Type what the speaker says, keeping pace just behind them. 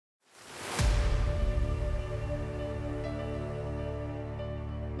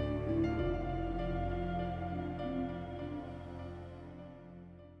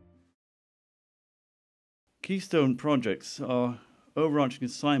keystone projects are overarching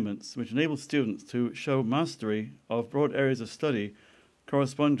assignments which enable students to show mastery of broad areas of study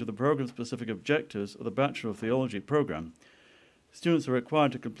corresponding to the program-specific objectives of the Bachelor of Theology program. Students are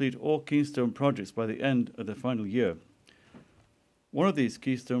required to complete all keystone projects by the end of their final year. One of these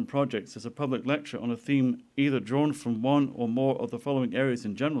keystone projects is a public lecture on a theme either drawn from one or more of the following areas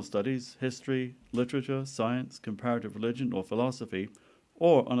in general studies: history, literature, science, comparative religion, or philosophy,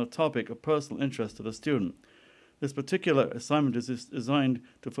 or on a topic of personal interest to the student. This particular assignment is designed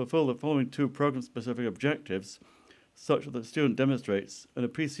to fulfill the following two program-specific objectives, such that the student demonstrates an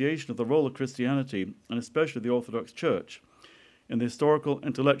appreciation of the role of Christianity, and especially the Orthodox Church, in the historical,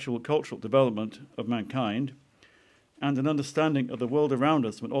 intellectual, cultural development of mankind, and an understanding of the world around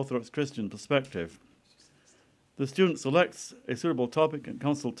us from an Orthodox Christian perspective. The student selects a suitable topic in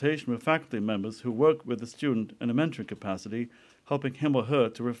consultation with faculty members who work with the student in a mentoring capacity, helping him or her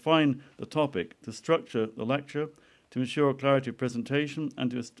to refine the topic, to structure the lecture, to ensure clarity of presentation,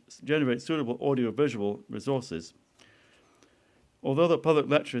 and to generate suitable audio-visual resources. Although the public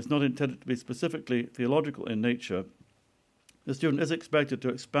lecture is not intended to be specifically theological in nature, the student is expected to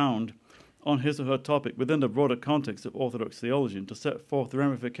expound on his or her topic within the broader context of Orthodox theology and to set forth the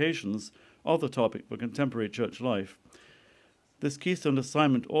ramifications of the topic for contemporary church life. This keystone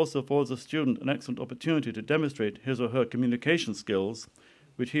assignment also affords a student an excellent opportunity to demonstrate his or her communication skills,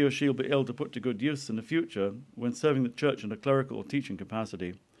 which he or she will be able to put to good use in the future when serving the church in a clerical or teaching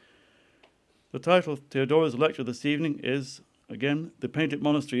capacity. The title of Teodora's lecture this evening is, again, The Painted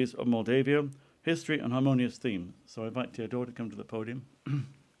Monasteries of Moldavia, History and Harmonious Themes. So I invite Teodora to come to the podium.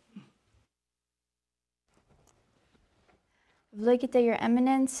 Vlogite, Your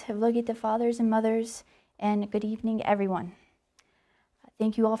Eminence, Vlogite, fathers and mothers, and good evening, everyone.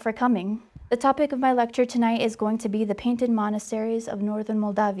 Thank you all for coming. The topic of my lecture tonight is going to be the Painted Monasteries of Northern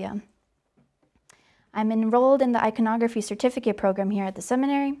Moldavia. I'm enrolled in the Iconography Certificate program here at the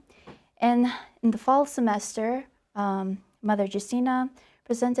Seminary, and in the fall semester, Mother Justina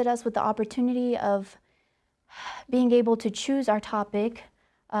presented us with the opportunity of being able to choose our topic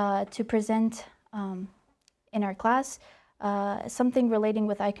to present in our class, something relating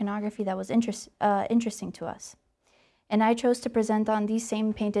with iconography that was interesting to us. And I chose to present on these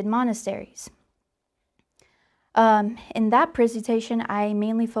same painted monasteries. In that presentation, I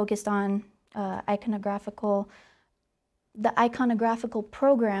mainly focused on the iconographical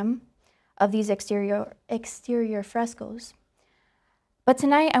program of these exterior frescoes. But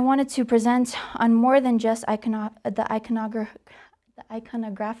tonight I wanted to present on more than just the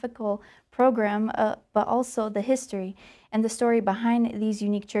iconographical program, but also the history and the story behind these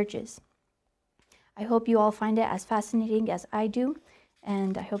unique churches. I hope you all find it as fascinating as I do,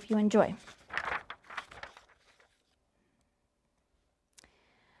 and I hope you enjoy.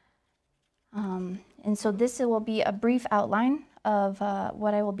 And so this will be a brief outline of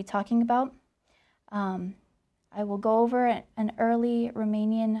what I will be talking about. I will go over an early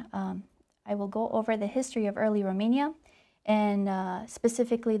Romanian, I will go over the history of early Romania, and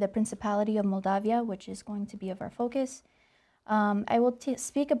specifically the Principality of Moldavia, which is going to be of our focus. I will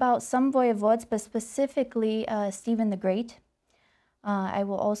speak about some voivodes, but specifically Stephen the Great. I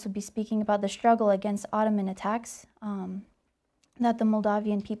will also be speaking about the struggle against Ottoman attacks that the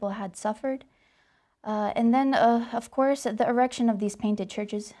Moldavian people had suffered. And then, of course, the erection of these painted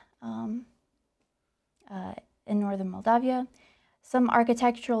churches in northern Moldavia, some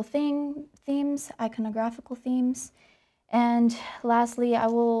architectural themes, iconographical themes, and lastly, I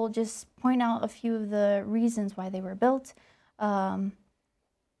will just point out a few of the reasons why they were built. You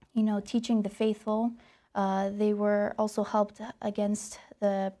know, teaching the faithful. They were also helped against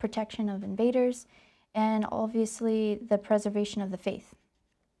the protection of invaders, and obviously the preservation of the faith.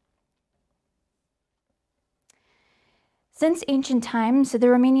 Since ancient times, the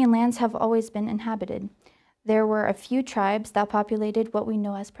Romanian lands have always been inhabited. There were a few tribes that populated what we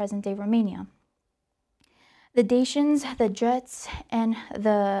know as present-day Romania: the Dacians, the Jets, and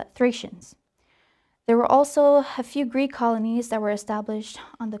the Thracians. There were also a few Greek colonies that were established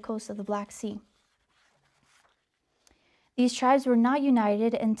on the coast of the Black Sea. These tribes were not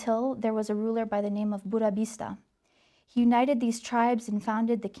united until there was a ruler by the name of Burebista. He united these tribes and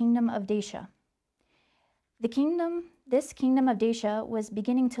founded the Kingdom of Dacia. This kingdom of Dacia was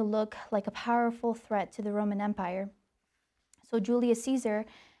beginning to look like a powerful threat to the Roman Empire. So Julius Caesar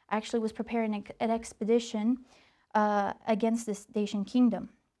actually was preparing an expedition against this Dacian kingdom.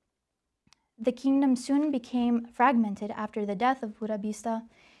 The kingdom soon became fragmented after the death of Burebista,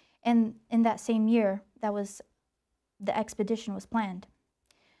 and in that same year, the expedition was planned.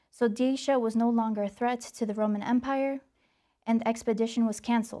 So Dacia was no longer a threat to the Roman Empire, and the expedition was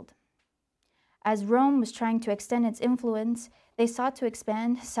canceled. As Rome was trying to extend its influence, they sought to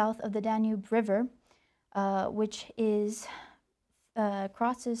expand south of the Danube River, which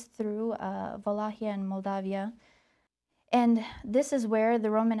crosses through Wallachia and Moldavia. And this is where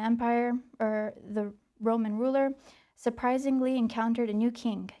the Roman Empire, or the Roman ruler, surprisingly encountered a new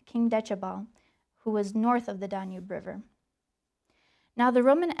king, King Decebal, who was north of the Danube River. Now, the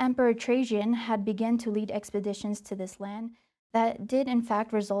Roman Emperor Trajan had begun to lead expeditions to this land that did in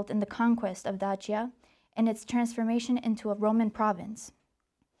fact result in the conquest of Dacia and its transformation into a Roman province.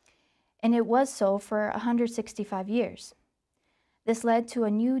 And it was so for 165 years. This led to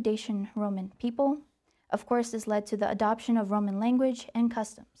a new Dacian Roman people. Of course, this led to the adoption of Roman language and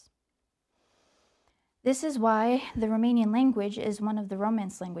customs. This is why the Romanian language is one of the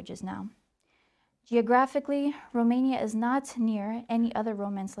Romance languages now. Geographically, Romania is not near any other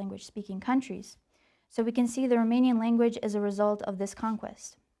Romance language-speaking countries, so we can see the Romanian language is a result of this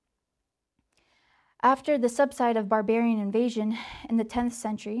conquest. After the subside of barbarian invasion in the 10th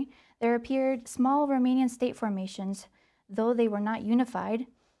century, there appeared small Romanian state formations. Though they were not unified,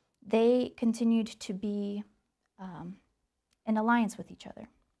 they continued to be in alliance with each other.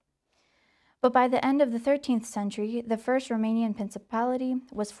 But by the end of the 13th century, the first Romanian principality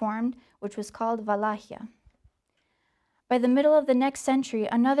was formed, which was called Wallachia. By the middle of the next century,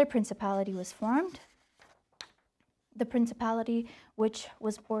 another principality was formed, the principality which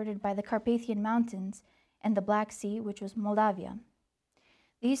was bordered by the Carpathian Mountains and the Black Sea, which was Moldavia.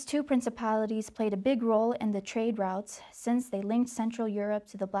 These two principalities played a big role in the trade routes since they linked Central Europe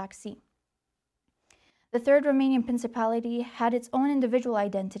to the Black Sea. The third Romanian principality had its own individual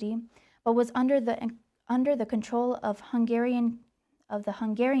identity, but was under the control of the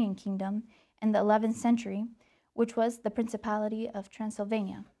Hungarian kingdom in the 11th century, which was the Principality of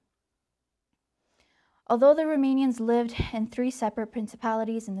Transylvania. Although the Romanians lived in three separate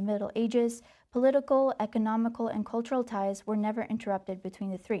principalities in the Middle Ages, political, economical, and cultural ties were never interrupted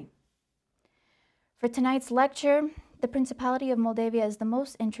between the three. For tonight's lecture, the Principality of Moldavia is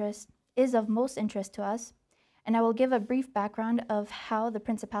of most interest to us, and I will give a brief background of how the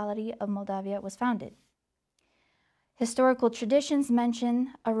Principality of Moldavia was founded. Historical traditions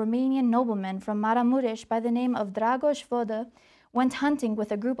mention a Romanian nobleman from Maramureș by the name of Dragoș Vodă went hunting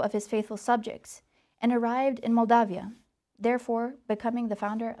with a group of his faithful subjects and arrived in Moldavia, therefore becoming the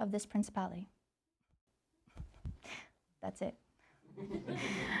founder of this principality. That's it.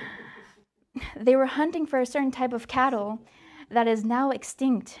 They were hunting for a certain type of cattle that is now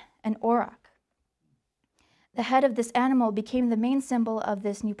extinct, an auroch. The head of this animal became the main symbol of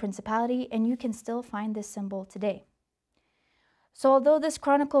this new principality, and you can still find this symbol today. So although this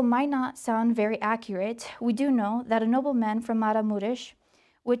chronicle might not sound very accurate, we do know that a nobleman from Maramureș,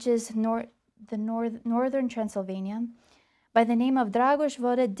 which is northern Transylvania, by the name of Dragoș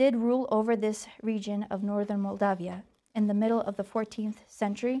Vodă did rule over this region of northern Moldavia in the middle of the 14th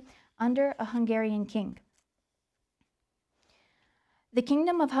century under a Hungarian king. The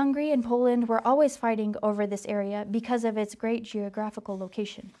Kingdom of Hungary and Poland were always fighting over this area because of its great geographical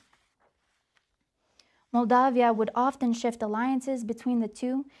location. Moldavia would often shift alliances between the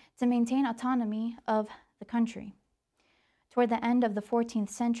two to maintain autonomy of the country. Toward the end of the 14th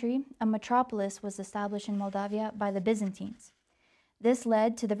century, a metropolis was established in Moldavia by the Byzantines. This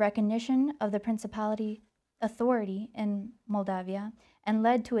led to the recognition of the principality authority in Moldavia and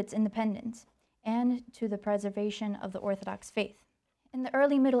led to its independence and to the preservation of the Orthodox Faith. In the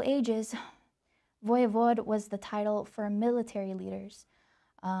early Middle Ages, voivod was the title for military leaders,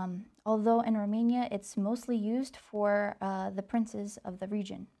 although in Romania it's mostly used for the princes of the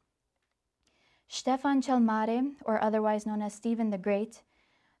region. Ștefan cel Mare, or otherwise known as Stephen the Great,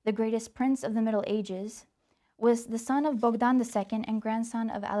 the greatest prince of the Middle Ages, was the son of Bogdan II and grandson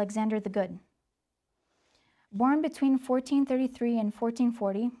of Alexander the Good. Born between 1433 and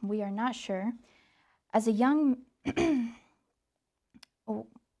 1440, we are not sure, as a young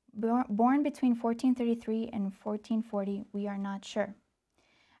born between 1433 and 1440, we are not sure.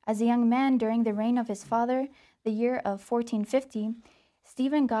 As a young man during the reign of his father, the year of 1450,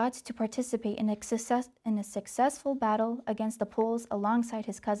 Stephen got to participate in a successful battle against the Poles alongside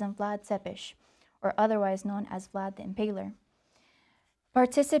his cousin Vlad Țepeș, or otherwise known as Vlad the Impaler.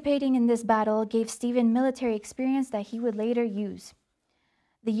 Participating in this battle gave Stephen military experience that he would later use.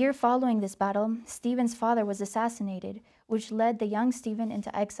 The year following this battle, Stephen's father was assassinated, which led the young Stephen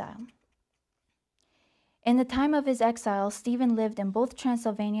into exile. In the time of his exile, Stephen lived in both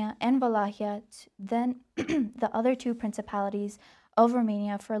Transylvania and Wallachia, then the other two principalities of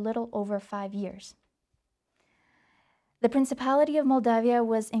Romania, for a little over 5 years. The Principality of Moldavia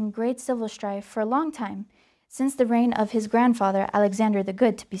was in great civil strife for a long time, since the reign of his grandfather, Alexander the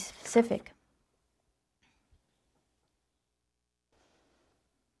Good, to be specific.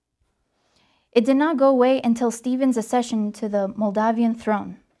 It did not go away until Stephen's accession to the Moldavian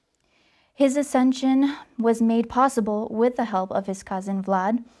throne. His ascension was made possible with the help of his cousin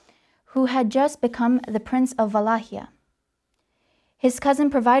Vlad, who had just become the Prince of Wallachia. His cousin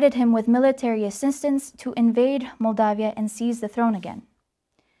provided him with military assistance to invade Moldavia and seize the throne again.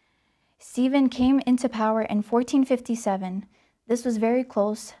 Stephen came into power in 1457. This was very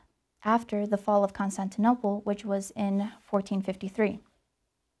close after the fall of Constantinople, which was in 1453.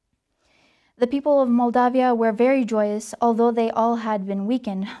 The people of Moldavia were very joyous, although they all had been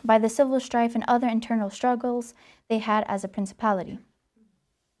weakened by the civil strife and other internal struggles they had as a principality.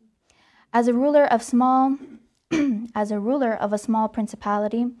 As a ruler of a small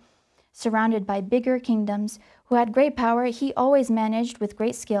principality, surrounded by bigger kingdoms who had great power, he always managed with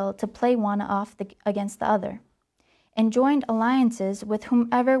great skill to play one off against the other, and joined alliances with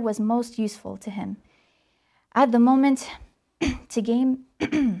whomever was most useful to him. At the moment, to gain...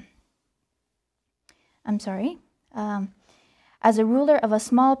 as a ruler of a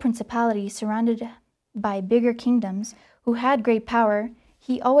small principality surrounded by bigger kingdoms who had great power,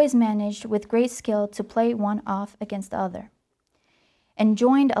 he always managed with great skill to play one off against the other, and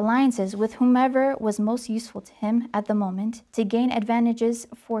joined alliances with whomever was most useful to him at the moment to gain advantages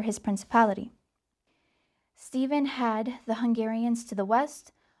for his principality. Stephen had the Hungarians to the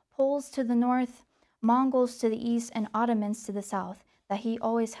west, Poles to the north, Mongols to the east, and Ottomans to the south that he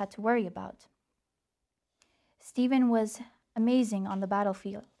always had to worry about. Stephen was amazing on the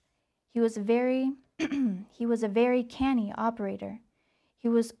battlefield. He was a very canny operator. He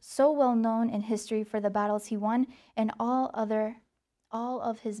was so well known in history for the battles he won and all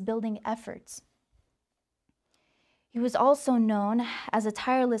of his building efforts. He was also known as a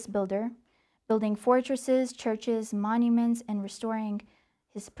tireless builder, building fortresses, churches, monuments, and restoring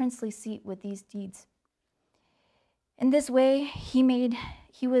his princely seat with these deeds. In this way, he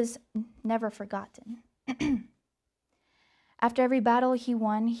was never forgotten. After every battle he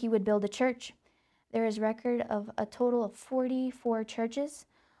won, he would build a church. There is record of a total of 44 churches,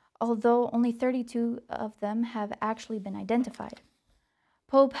 although only 32 of them have actually been identified.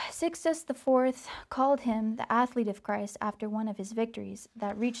 Pope Sixtus IV called him the athlete of Christ after one of his victories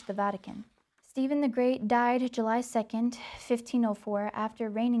that reached the Vatican. Stephen the Great died July 2nd, 1504,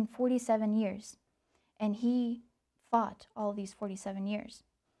 after reigning 47 years, and he fought all these 47 years.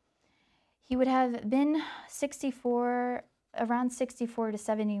 He would have been around 64 to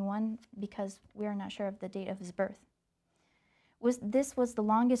 71, because we are not sure of the date of his birth. This was the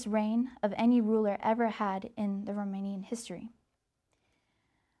longest reign of any ruler ever had in the Romanian history.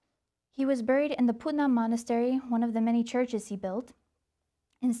 He was buried in the Painted Monastery, one of the many churches he built,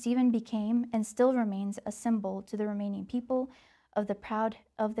 and Stephen became and still remains a symbol to the Romanian people of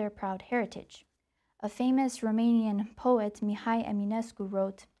their proud heritage. A famous Romanian poet, Mihai Eminescu,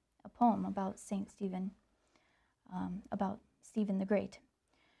 wrote a poem about Saint Stephen, about Stephen the Great.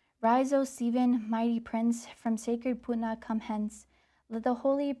 Rise, O Stephen, mighty prince, from sacred Putna come hence. Let the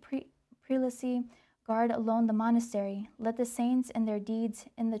holy prelacy guard alone the monastery. Let the saints and their deeds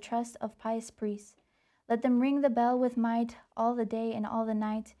in the trust of pious priests. Let them ring the bell with might all the day and all the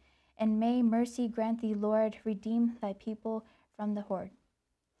night. And may mercy grant thee, Lord, redeem thy people from the horde.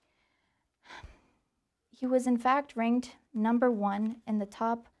 He was in fact ranked #1 in the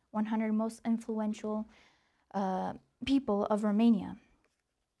top 100 most influential people of Romania.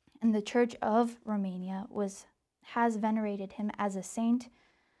 And the Church of Romania has venerated him as a saint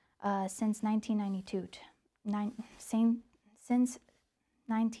since 1992. Since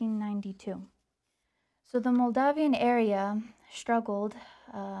 1992. So the Moldavian area struggled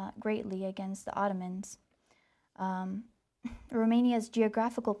greatly against the Ottomans. Romania's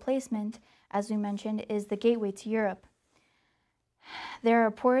geographical placement, as we mentioned, is the gateway to Europe. There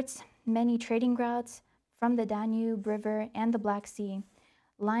are ports, many trading routes from the Danube River and the Black Sea,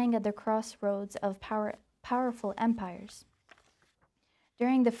 lying at the crossroads of powerful empires.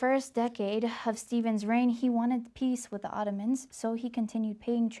 During the first decade of Stephen's reign, he wanted peace with the Ottomans, so he continued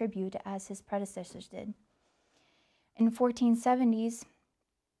paying tribute as his predecessors did. In the 1470s,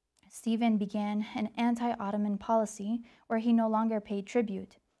 Stephen began an anti-Ottoman policy where he no longer paid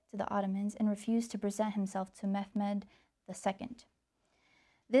tribute to the Ottomans and refused to present himself to Mehmed II.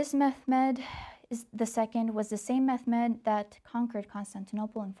 This Mehmed II was the same Mehmed that conquered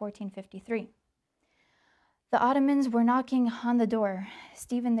Constantinople in 1453. The Ottomans were knocking on the door.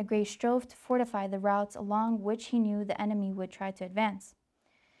 Stephen the Great strove to fortify the routes along which he knew the enemy would try to advance.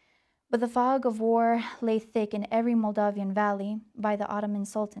 But the fog of war lay thick in every Moldavian valley by the Ottoman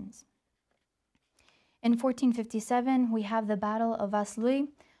sultans. In 1457, we have the Battle of Vaslui,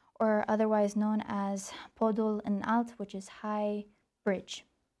 or otherwise known as Podul Înalt, which is High Bridge.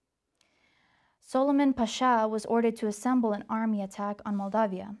 Solomon Pasha was ordered to assemble an army attack on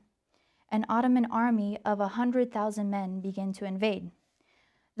Moldavia. An Ottoman army of 100,000 men began to invade.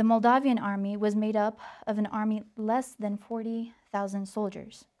 The Moldavian army was made up of an army less than 40,000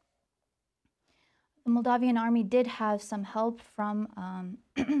 soldiers. The Moldavian army did have some help from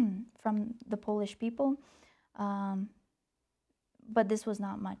the Polish people, but this was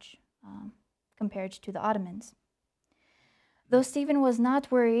not much compared to the Ottomans. Though Stephen was not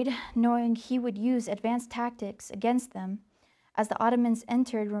worried, knowing he would use advanced tactics against them, as the Ottomans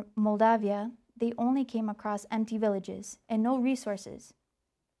entered Moldavia, they only came across empty villages and no resources.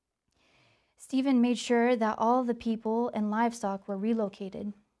 Stephen made sure that all the people and livestock were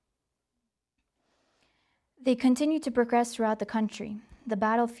relocated. They continued to progress throughout the country. The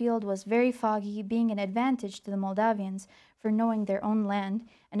battlefield was very foggy, being an advantage to the Moldavians for knowing their own land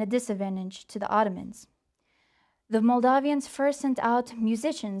and a disadvantage to the Ottomans. The Moldavians first sent out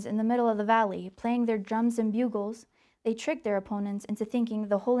musicians in the middle of the valley, playing their drums and bugles. They tricked their opponents into thinking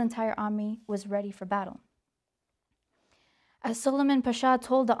the whole entire army was ready for battle. As Solomon Pasha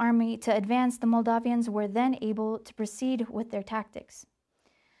told the army to advance, the Moldavians were then able to proceed with their tactics.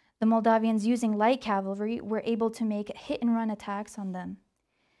 The Moldavians, using light cavalry, were able to make hit-and-run attacks on them.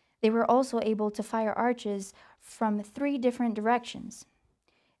 They were also able to fire archers from 3 different directions.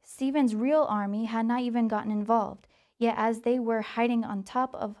 Stephen's real army had not even gotten involved, yet as they were hiding on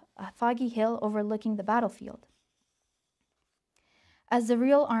top of a foggy hill overlooking the battlefield. As the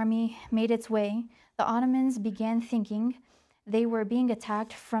real army made its way, the Ottomans began thinking they were being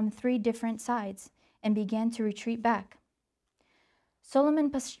attacked from 3 different sides and began to retreat back. Solomon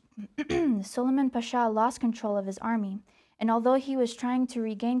Pasha lost control of his army, and although he was trying to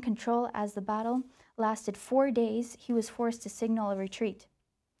regain control as the battle lasted 4 days, he was forced to signal a retreat.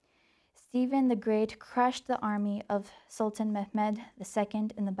 Stephen the Great crushed the army of Sultan Mehmed II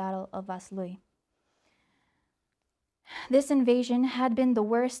in the Battle of Vaslui. This invasion had been the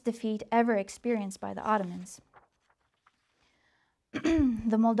worst defeat ever experienced by the Ottomans.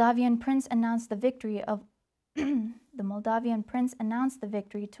 The Moldavian prince announced the victory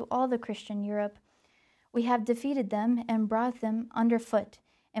to all the Christian Europe. We have defeated them and brought them underfoot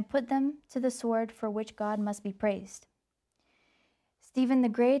and put them to the sword, for which God must be praised. Stephen the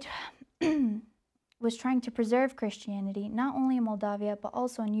Great was trying to preserve Christianity not only in Moldavia but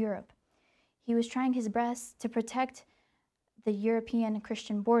also in Europe. He was trying his best to protect the European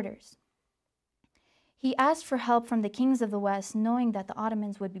Christian borders. He asked for help from the kings of the West, knowing that the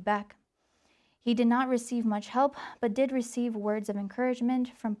Ottomans would be back. He did not receive much help, but did receive words of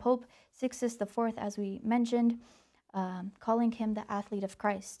encouragement from Pope Sixtus IV, as we mentioned, calling him the athlete of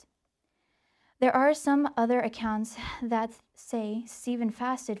Christ. There are some other accounts that say Stephen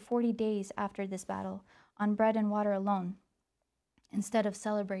fasted 40 days after this battle on bread and water alone, instead of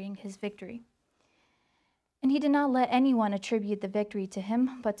celebrating his victory. And he did not let anyone attribute the victory to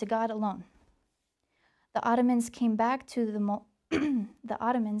him, but to God alone. The Ottomans came back to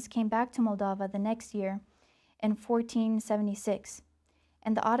Moldava the next year in 1476,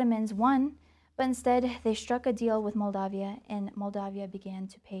 and the Ottomans won, but instead they struck a deal with Moldavia, and Moldavia began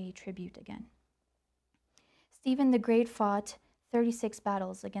to pay tribute again. Stephen the Great fought 36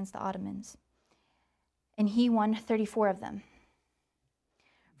 battles against the Ottomans, and he won 34 of them.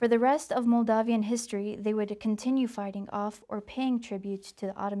 For the rest of Moldavian history, they would continue fighting off or paying tribute to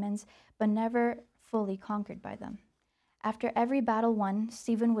the Ottomans, but never fully conquered by them. After every battle won,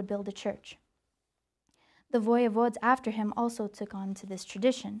 Stephen would build a church. The voivodes after him also took on to this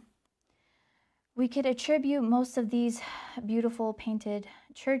tradition. We could attribute most of these beautiful painted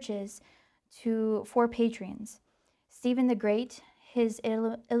churches to 4 patrons: Stephen the Great, his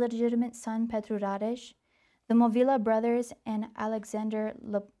illegitimate son Petru Rareș, the Movila brothers, and Alexander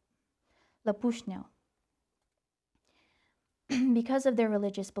Lăpușneu. Because of their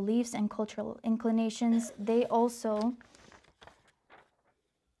religious beliefs and cultural inclinations, they also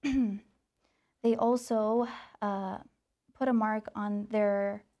put a mark on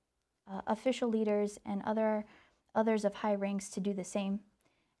their official leaders and others of high ranks to do the same.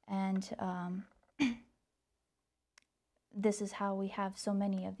 And this is how we have so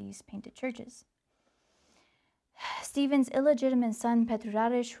many of these painted churches. Stephen's illegitimate son Petru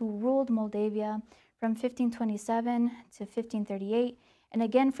Rareș, who ruled Moldavia from 1527 to 1538, and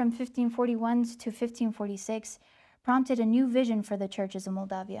again from 1541 to 1546, prompted a new vision for the churches of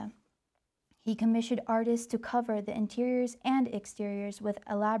Moldavia. He commissioned artists to cover the interiors and exteriors with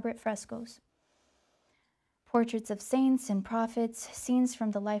elaborate frescoes, portraits of saints and prophets, scenes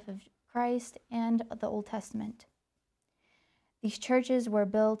from the life of Christ and the Old Testament. These churches were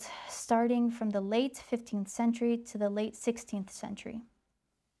built starting from the late 15th century to the late 16th century.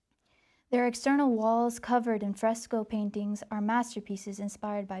 Their external walls covered in fresco paintings are masterpieces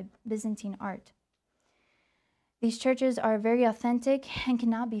inspired by Byzantine art. These churches are very authentic and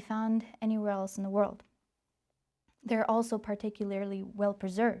cannot be found anywhere else in the world. They're also particularly well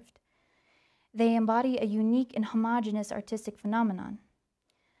preserved. They embody a unique and homogeneous artistic phenomenon.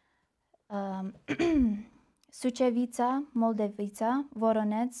 Sucevița, Moldavița,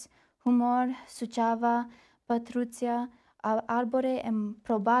 Voronezh, Humor, Suceava, Patruția, Arbore, and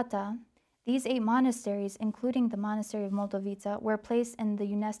Probata, these 8 monasteries, including the monastery of Moldavița, were placed in the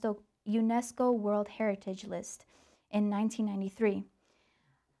UNESCO World Heritage List in 1993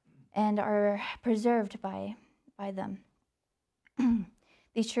 and are preserved by them.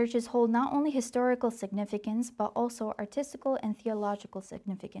 These churches hold not only historical significance, but also artistical and theological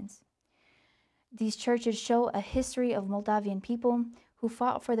significance. These churches show a history of Moldavian people who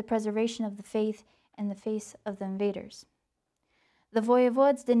fought for the preservation of the faith in the face of the invaders. The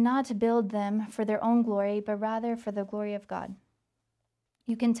voivodes did not build them for their own glory, but rather for the glory of God.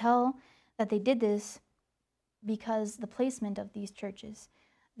 You can tell that they did this because the placement of these churches.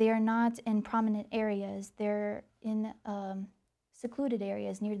 They are not in prominent areas. They're in secluded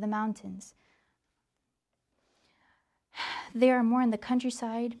areas near the mountains. They are more in the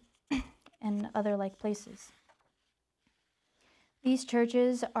countryside and other like places. These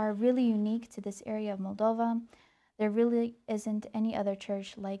churches are really unique to this area of Moldova. There really isn't any other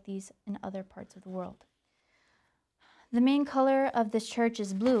church like these in other parts of the world. The main color of this church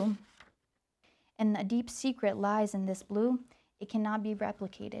is blue, and a deep secret lies in this blue. It cannot be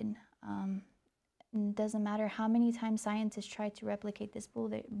replicated. It doesn't matter how many times scientists try to replicate this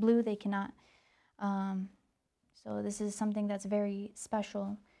blue, they cannot. So this is something that's very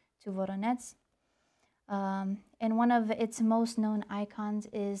special to Voronezh. And one of its most known icons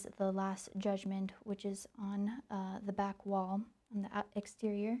is the Last Judgment, which is on the back wall, on the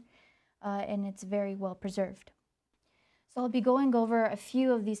exterior, and it's very well preserved. So I'll be going over a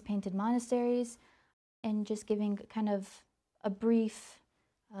few of these painted monasteries and just giving kind of a brief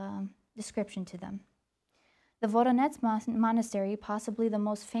description to them. The Voronezh Monastery, possibly the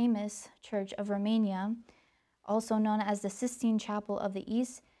most famous church of Romania, also known as the Sistine Chapel of the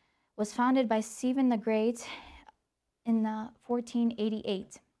East, was founded by Stephen the Great in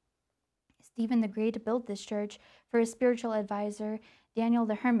 1488. Stephen the Great built this church for his spiritual advisor, Daniel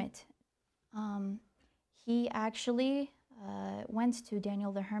the Hermit. He actually went to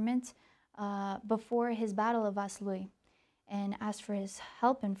Daniel the Hermit before his battle of Vaslui and asked for his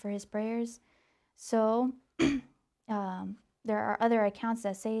help and for his prayers. So there are other accounts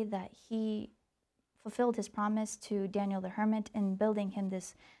that say that he fulfilled his promise to Daniel the Hermit in building him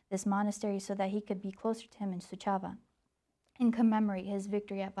this monastery so that he could be closer to him in Suceava and commemorate his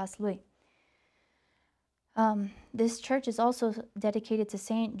victory at Vaslui. This church is also dedicated to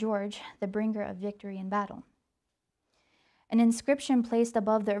Saint George, the bringer of victory in battle. An inscription placed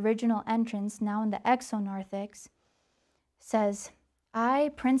above the original entrance, now in the exonarthex, says,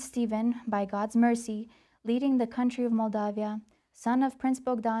 "I, Prince Stephen, by God's mercy, leading the country of Moldavia, son of Prince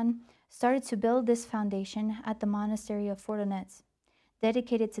Bogdan, started to build this foundation at the monastery of Voronezh,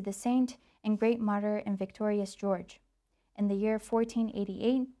 dedicated to the saint and great martyr and victorious George. In the year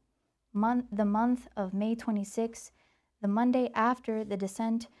 1488, the month of May 26, the Monday after the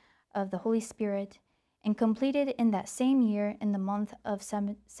descent of the Holy Spirit, and completed in that same year in the month of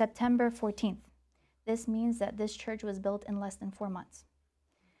September 14th. This means that this church was built in less than 4 months.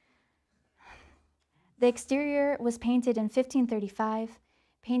 The exterior was painted in 1535,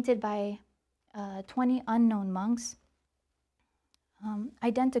 painted by 20 unknown monks,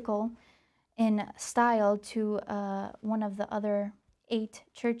 identical in style to one of the other 8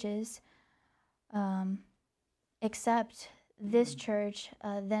 churches, except this church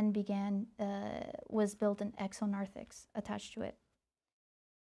then was built in exonarthex attached to it.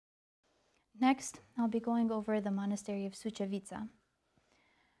 Next, I'll be going over the monastery of Sucevița.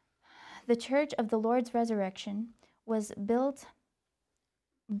 The Church of the Lord's Resurrection was built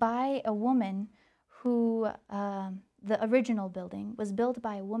by a woman who, the original building was built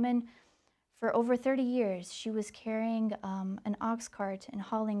by a woman for over 30 years. She was carrying an ox cart and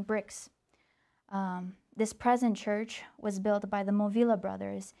hauling bricks. This present church was built by the Movila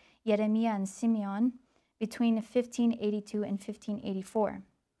brothers, Ieremia and Simeon, between 1582 and 1584.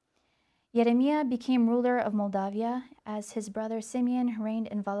 Ieremia became ruler of Moldavia as his brother Simeon reigned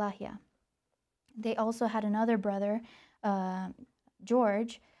in Wallachia. They also had another brother,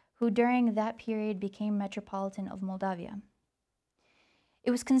 George, who during that period became Metropolitan of Moldavia.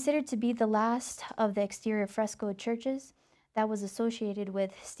 It was considered to be the last of the exterior frescoed churches that was associated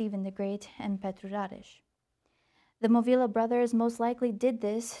with Stephen the Great and Petru Rareș. The Moldavia brothers most likely did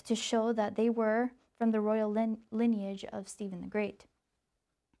this to show that they were from the royal lineage of Stephen the Great.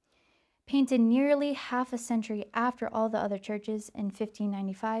 Painted nearly half a century after all the other churches in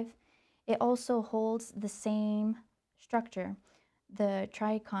 1595, it also holds the same structure, the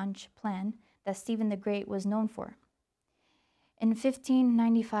triconch plan that Stephen the Great was known for. In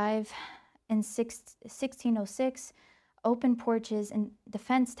 1595 and 1606, open porches and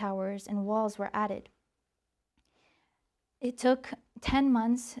defense towers and walls were added. It took 10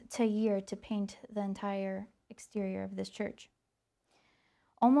 months to a year to paint the entire exterior of this church.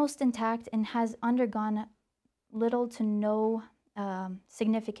 Almost intact and has undergone little to no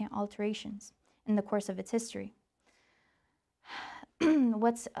significant alterations in the course of its history.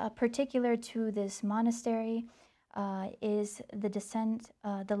 What's particular to this monastery is the descent,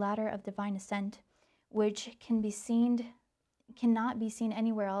 the ladder of divine ascent, which cannot be seen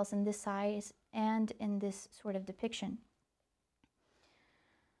anywhere else in this size and in this sort of depiction.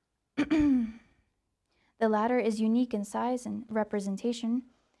 The ladder is unique in size and representation,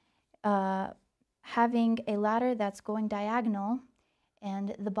 having a ladder that's going diagonal,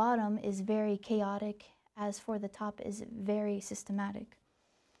 and the bottom is very chaotic, as for the top is very systematic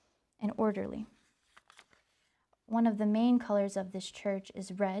and orderly. One of the main colors of this church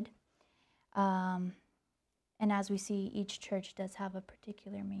is red, and as we see, each church does have a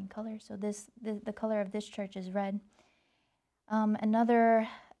particular main color. So the color of this church is red. Another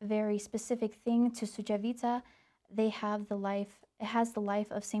very specific thing to Suceava, it has the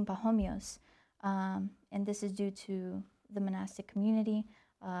life of Saint Photios, and this is due to the monastic community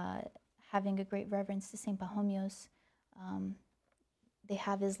having a great reverence to Saint Photios. They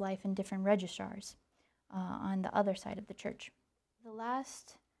have his life in different registrars on the other side of the church. The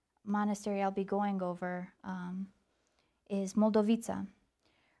last monastery I'll be going over is Moldovica.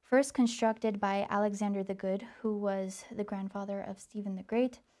 First constructed by Alexander the Good, who was the grandfather of Stephen the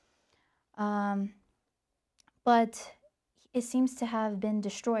Great. But it seems to have been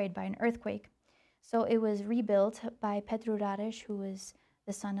destroyed by an earthquake. So it was rebuilt by Petru Rareș, who was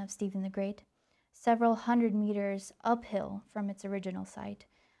the son of Stephen the Great, several hundred meters uphill from its original site,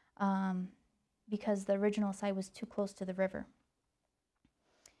 because the original site was too close to the river.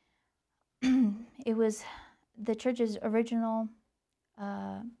 The church's original,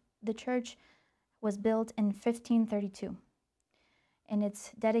 the church was built in 1532, and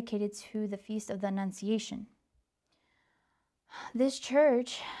it's dedicated to the Feast of the Annunciation. This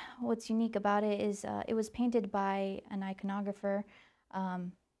church, what's unique about it is it was painted by an iconographer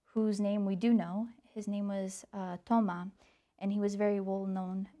whose name we do know. His name was Toma, and he was very well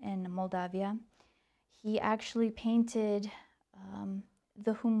known in Moldavia. He actually painted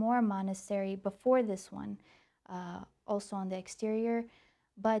the Humor Monastery before this one, also on the exterior,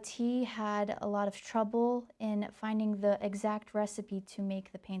 but he had a lot of trouble in finding the exact recipe to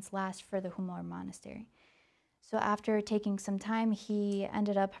make the paints last for the Humor Monastery. So after taking some time, he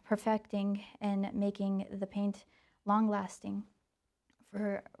ended up perfecting and making the paint long-lasting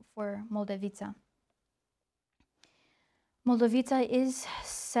for Moldovica. Moldovica is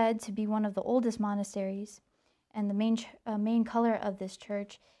said to be one of the oldest monasteries, and the main color of this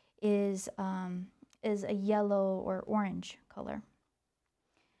church is a yellow or orange color.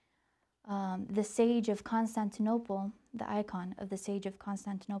 The Sage of Constantinople, the icon of the Sage of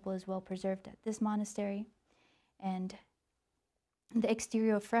Constantinople, is well preserved at this monastery, and the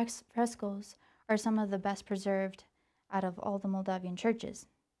exterior frescoes are some of the best preserved out of all the Moldavian churches.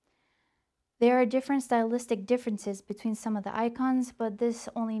 There are different stylistic differences between some of the icons, but this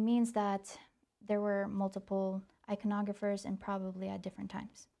only means that there were multiple iconographers and probably at different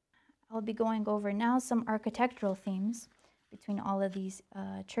times. I'll be going over now some architectural themes between all of these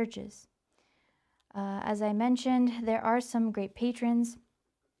churches. As I mentioned, there are some great patrons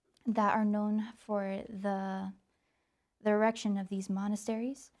that are known for the erection of these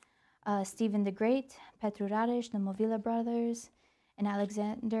monasteries. Stephen the Great, Petru Rareș, the Moldavia brothers, and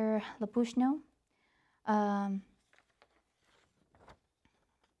Alexander Lapușneu.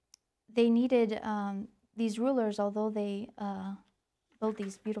 They needed, these rulers, although they built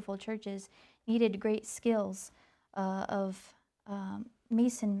these beautiful churches, needed great skills of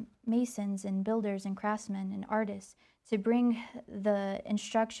masons and builders and craftsmen and artists to bring the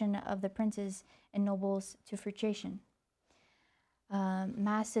instruction of the princes and nobles to fruition.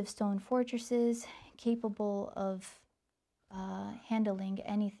 Massive stone fortresses capable of handling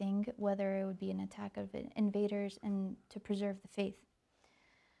anything, whether it would be an attack of invaders, and to preserve the faith.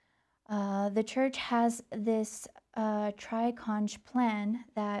 The church has this triconch plan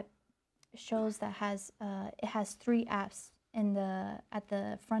that shows that it has three apses at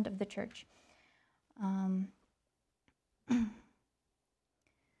the front of the church.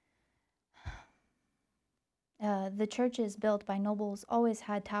 The churches built by nobles always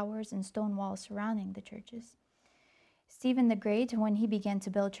had towers and stone walls surrounding the churches. Stephen the Great, when he began to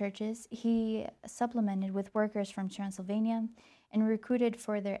build churches, he supplemented with workers from Transylvania and recruited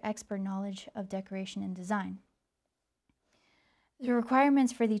for their expert knowledge of decoration and design. The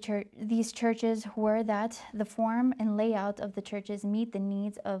requirements for these churches were that the form and layout of the churches meet the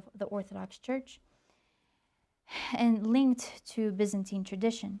needs of the Orthodox Church and linked to Byzantine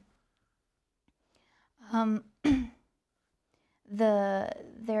tradition.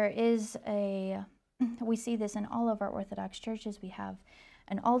 We see this in all of our Orthodox churches. We have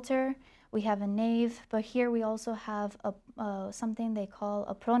an altar, we have a nave, but here we also have something they call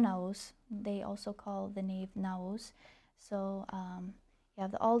a pronaos. They also call the nave naos. So you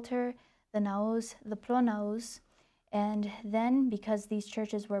have the altar, the naos, the pronaos, and then because these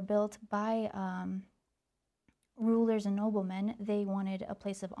churches were built by rulers and noblemen, they wanted a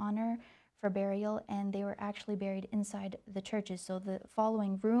place of honor for burial, and they were actually buried inside the churches. So the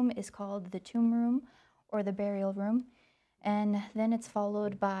following room is called the tomb room or the burial room, and then it's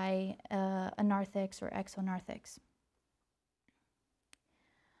followed by a narthex or exonarthex.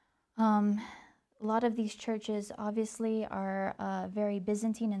 A lot of these churches obviously are very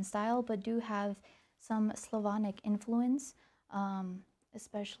Byzantine in style, but do have some Slavonic influence,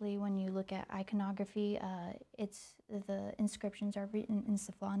 especially when you look at iconography. The inscriptions are written in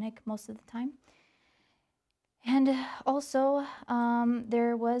Slavonic most of the time. And also,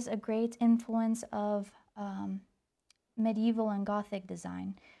 there was a great influence of medieval and Gothic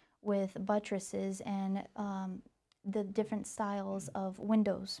design with buttresses and the different styles of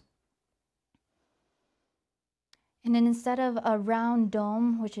windows. And then instead of a round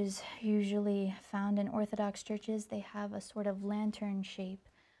dome, which is usually found in Orthodox churches, they have a sort of lantern-shaped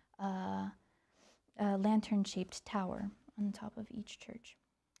tower on top of each church.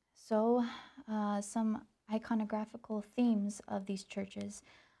 So some iconographical themes of these churches,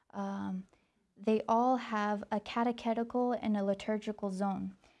 they all have a catechetical and a liturgical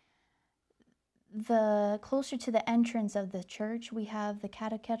zone. The closer to the entrance of the church, we have the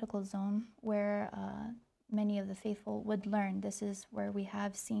catechetical zone where many of the faithful would learn. This is where we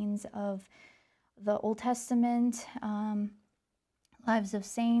have scenes of the Old Testament, lives of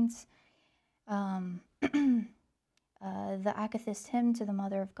saints, the Akathist hymn to the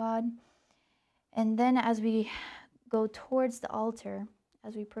Mother of God. And then as we go towards the altar,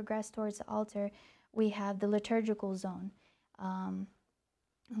 as we progress towards the altar, we have the liturgical zone. And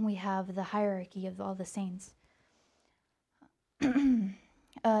we have the hierarchy of all the saints.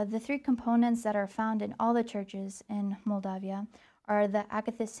 The three components that are found in all the churches in Moldavia are the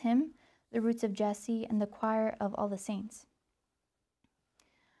Akathist hymn, the Roots of Jesse, and the choir of all the saints.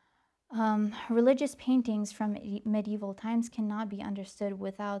 Religious paintings from medieval times cannot be understood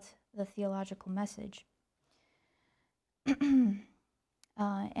without the theological message. And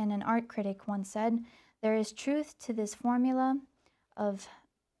an art critic once said, "There is truth to this formula of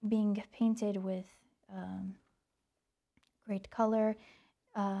being painted with great color,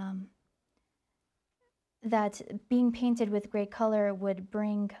 that being painted with great color would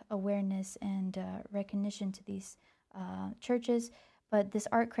bring awareness and recognition to these churches." But this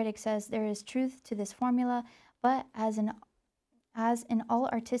art critic says, "There is truth to this formula, but as in all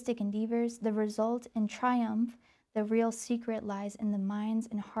artistic endeavors, the result in triumph, the real secret lies in the minds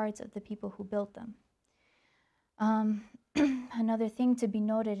and hearts of the people who built them." Another thing to be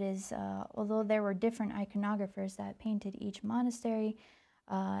noted is, although there were different iconographers that painted each monastery,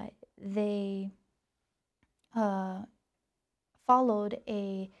 they followed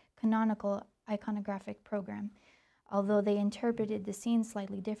a canonical iconographic program, although they interpreted the scenes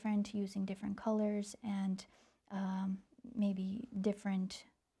slightly different, using different colors and maybe different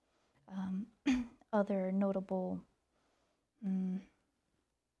other notable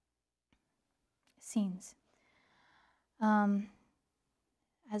scenes.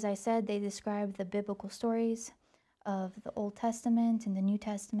 As I said, they describe the biblical stories of the Old Testament and the New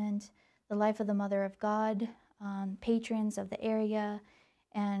Testament, the life of the Mother of God, patrons of the area,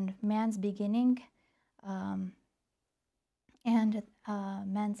 and man's beginning, and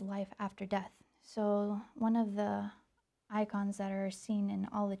man's life after death. So one of the icons that are seen in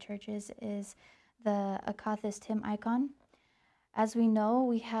all the churches is the Akathist hymn icon. As we know,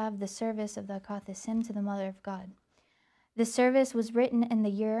 we have the service of the Akathist hymn to the Mother of God. This service was written in the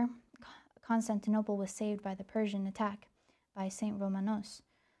year Constantinople was saved by the Persian attack by Saint Romanos,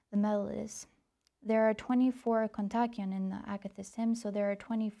 the Melodist. There are 24 kontakion in the Akathist hymn, so there are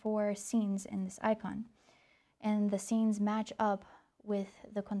 24 scenes in this icon. And the scenes match up with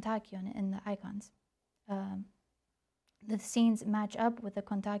the kontakion in the icons. the scenes match up with the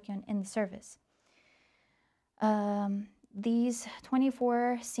kontakion in the service. These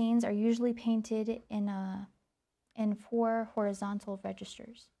 24 scenes are usually painted in 4 horizontal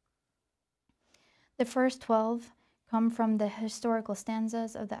registers. The first 12 come from the historical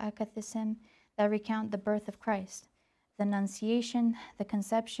stanzas of the Akathism that recount the birth of Christ, the Annunciation, the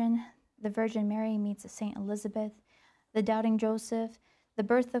Conception, the Virgin Mary meets Saint Elizabeth, the doubting Joseph, the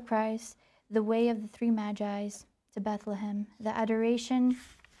birth of Christ, the way of the 3 Magi's to Bethlehem, the adoration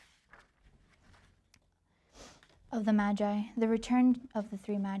of the Magi, the return of the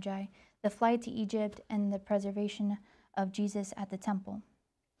 3 Magi, the flight to Egypt, and the preservation of Jesus at the temple.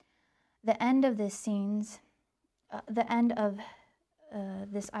 The end of this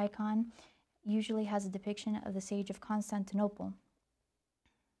this icon usually has a depiction of the Sage of Constantinople.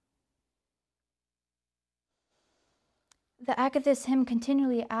 The Akathist hymn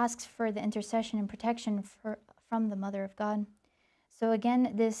continually asks for the intercession and protection from the Mother of God. So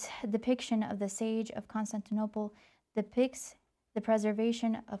again, this depiction of the Sage of Constantinople depicts the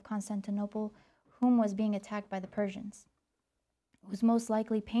preservation of Constantinople, whom was being attacked by the Persians. It was most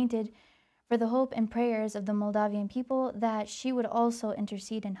likely painted for the hope and prayers of the Moldavian people that she would also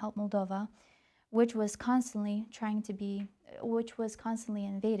intercede and help Moldova, which was constantly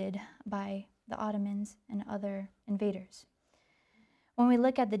invaded by the Ottomans and other invaders. When we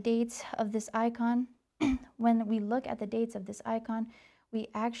look at the dates of this icon, we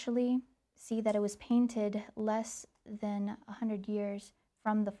actually see that it was painted less than 100 years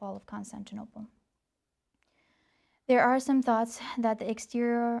from the fall of Constantinople. There are some thoughts that the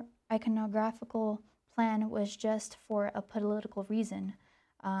exterior iconographical plan was just for a political reason,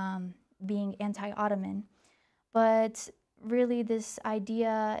 being anti-Ottoman. But really this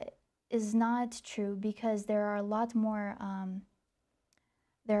idea is not true, because there are a lot more,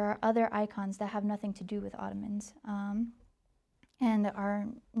 there are other icons that have nothing to do with Ottomans and are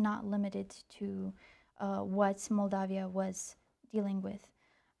not limited to what Moldavia was dealing with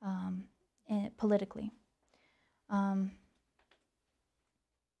politically.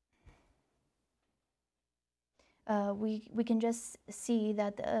 We can just see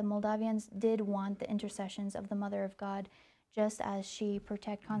that the Moldavians did want the intercessions of the Mother of God, just as she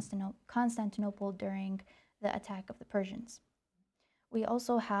protected Constantinople during the attack of the Persians. We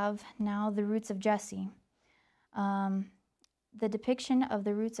also have now the roots of Jesse. The depiction of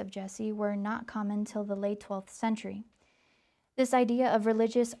the roots of Jesse were not common till the late 12th century. This idea of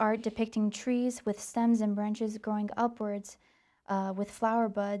religious art depicting trees with stems and branches growing upwards with flower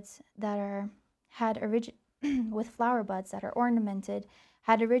buds that are ornamented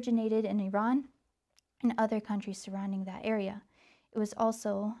had originated in Iran and other countries surrounding that area. It was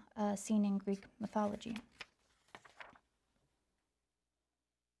also seen in Greek mythology.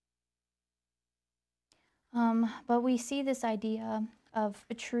 But we see this idea of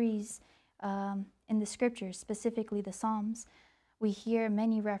trees in the scriptures, specifically the Psalms. We hear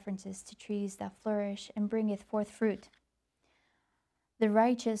many references to trees that flourish and bringeth forth fruit. The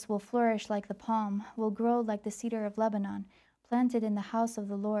righteous will flourish like the palm, will grow like the cedar of Lebanon, planted in the house of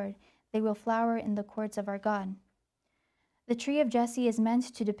the Lord. They will flower in the courts of our God. The tree of Jesse is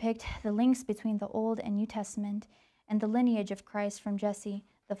meant to depict the links between the Old and New Testament and the lineage of Christ from Jesse,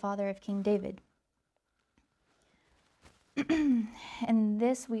 the father of King David. And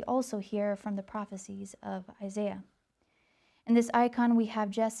this we also hear from the prophecies of Isaiah. In this icon, we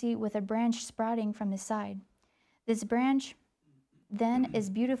have Jesse with a branch sprouting from his side. This branch then is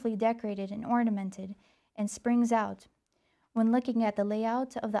beautifully decorated and ornamented and springs out. When looking at the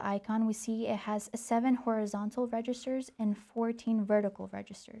layout of the icon, we see it has 7 horizontal registers and 14 vertical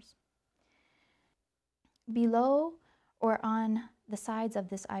registers. Below or on the sides of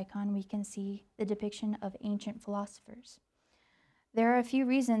this icon, we can see the depiction of ancient philosophers. There are a few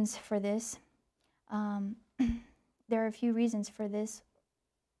reasons for this.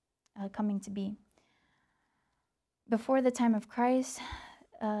 Coming to be. Before the time of Christ,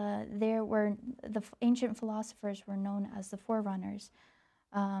 the ancient philosophers were known as the forerunners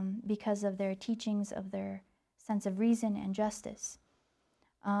because of their teachings, of their sense of reason and justice.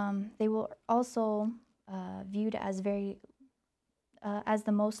 They were also viewed as as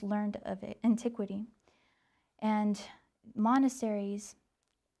the most learned of antiquity, and monasteries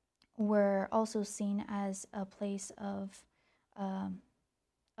were also seen as a place of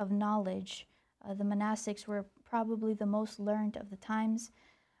knowledge. The monastics were probably the most learned of the times,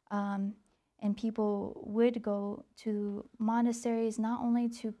 and people would go to monasteries not only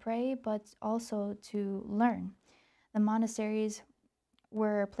to pray but also to learn. The monasteries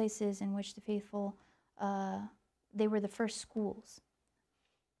were places in which the faithful, they were the first schools.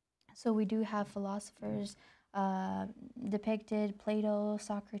 So we do have philosophers depicted Plato,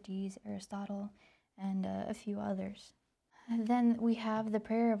 Socrates, Aristotle, and a few others. Then we have the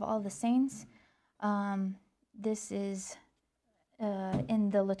Prayer of All the Saints. This is in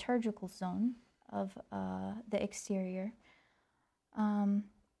the liturgical zone of the exterior.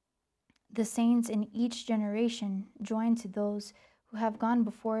 The saints in each generation join to those who have gone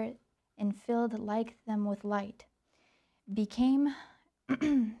before it and filled like them with light. They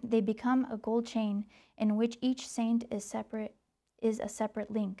become a gold chain in which each saint is a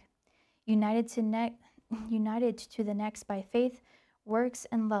separate link, united to the next by faith, works,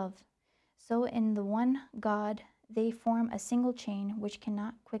 and love. So in the one God, they form a single chain which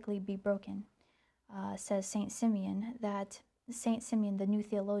cannot quickly be broken, says Saint Simeon, the new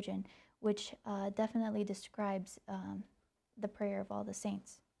theologian, which definitely describes the prayer of all the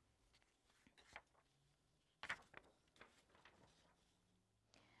saints.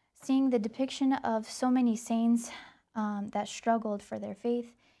 Seeing the depiction of so many saints that struggled for their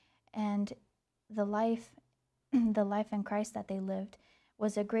faith and the life in Christ that they lived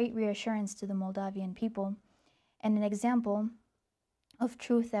was a great reassurance to the Moldavian people and an example of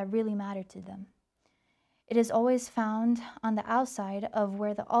truth that really mattered to them. It is always found on the outside of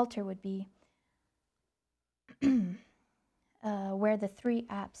where the altar would be, where the three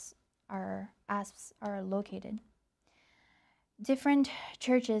asps are located. Different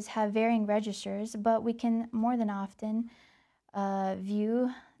churches have varying registers, but we can more than often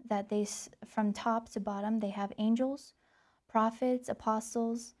view that from top to bottom, they have angels, prophets,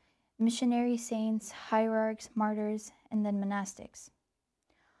 apostles, missionary saints, hierarchs, martyrs, and then monastics.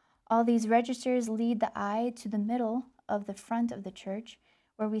 All these registers lead the eye to the middle of the front of the church,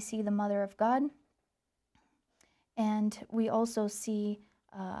 where we see the Mother of God, and we also see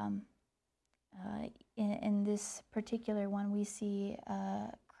in this particular one, we see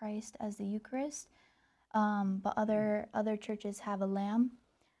Christ as the Eucharist, but other churches have a lamb.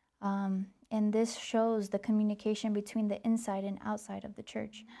 And this shows the communication between the inside and outside of the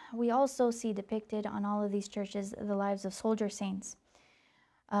church. We also see depicted on all of these churches the lives of soldier saints.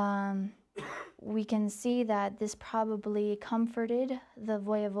 We can see that this probably comforted the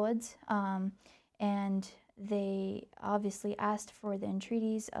voivodes, and they obviously asked for the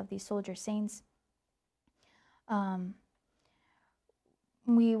entreaties of these soldier saints.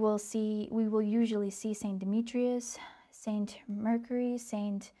 We will usually see Saint Demetrius, Saint Mercury,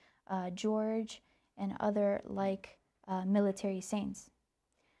 Saint George, and other military saints.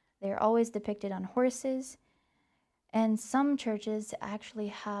 They are always depicted on horses, and some churches actually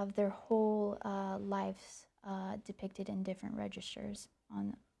have their whole lives depicted in different registers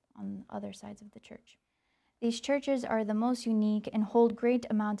on other sides of the church. These churches are the most unique and hold great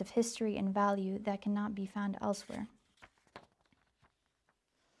amount of history and value that cannot be found elsewhere.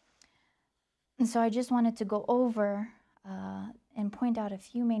 And so I just wanted to go over and point out a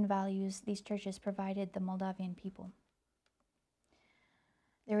few main values these churches provided the Moldavian people.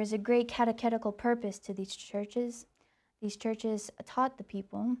 There is a great catechetical purpose to these churches. These churches taught the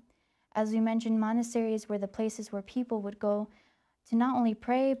people. As we mentioned, monasteries were the places where people would go to not only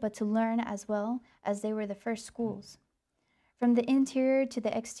pray, but to learn as well, as they were the first schools. From the interior to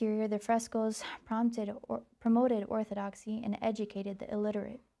the exterior, the frescoes promoted orthodoxy and educated the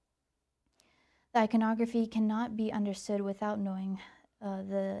illiterate. The iconography cannot be understood without knowing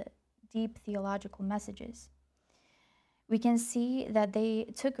the deep theological messages. We can see that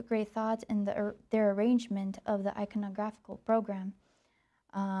they took great thought in their arrangement of the iconographical program.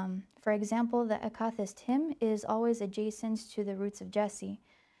 For example, the Akathist hymn is always adjacent to the roots of Jesse,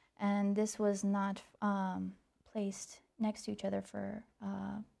 and this was not placed next to each other for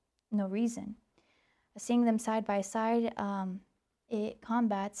no reason. Seeing them side by side, it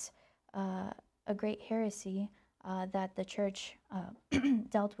combats a great heresy that the church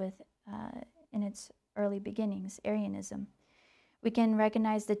dealt with in its early beginnings, Arianism. We can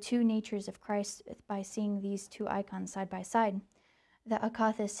recognize the two natures of Christ by seeing these two icons side by side. The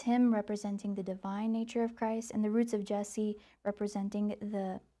Akathist hymn representing the divine nature of Christ, and the roots of Jesse representing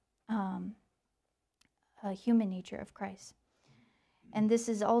the human nature of Christ. And this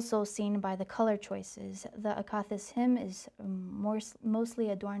is also seen by the color choices. The Akathist hymn is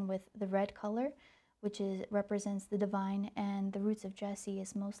mostly adorned with the red color, which represents the divine, and the roots of Jesse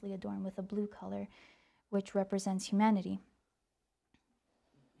is mostly adorned with a blue color, which represents humanity.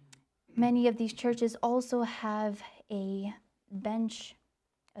 Many of these churches also have a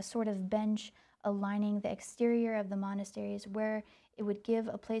sort of bench aligning the exterior of the monasteries, where it would give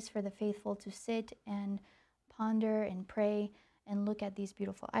a place for the faithful to sit and ponder and pray and look at these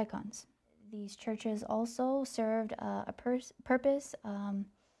beautiful icons. These churches also served a purpose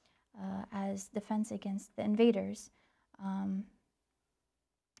as defense against the invaders.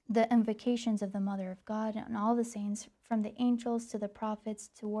 The invocations of the Mother of God and all the saints, from the angels to the prophets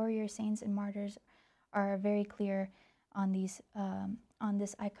to warrior saints and martyrs, are very clear on these on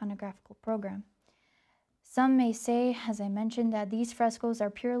this iconographical program. Some may say, as I mentioned, that these frescoes are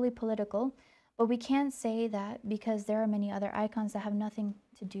purely political, but we can't say that because there are many other icons that have nothing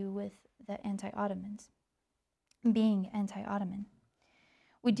to do with the anti-Ottomans, being anti-Ottoman.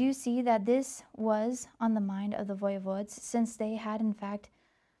 We do see that this was on the mind of the voivodes, since they had, in fact,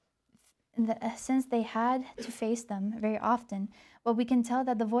 since they had to face them very often, but we can tell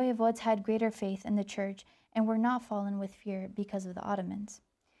that the voivodes had greater faith in the church and were not fallen with fear because of the Ottomans.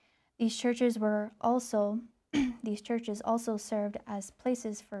 These churches also served as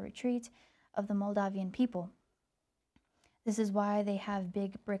places for retreat of the Moldavian people. This is why they have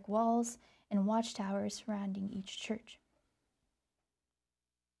big brick walls and watchtowers surrounding each church.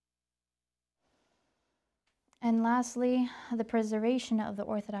 And lastly, the preservation of the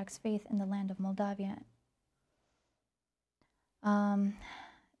Orthodox faith in the land of Moldavia.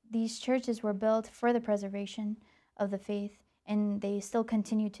 These churches were built for the preservation of the faith, and they still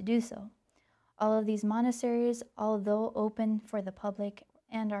continue to do so. All of these monasteries, although open for the public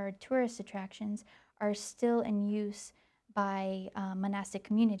and are tourist attractions, are still in use by monastic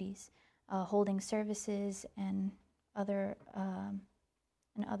communities, holding services and other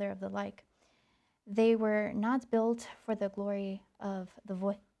of the like. They were not built for the glory of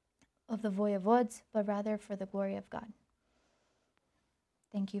the voivodes, but rather for the glory of God.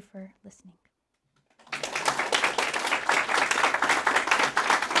 Thank you for listening.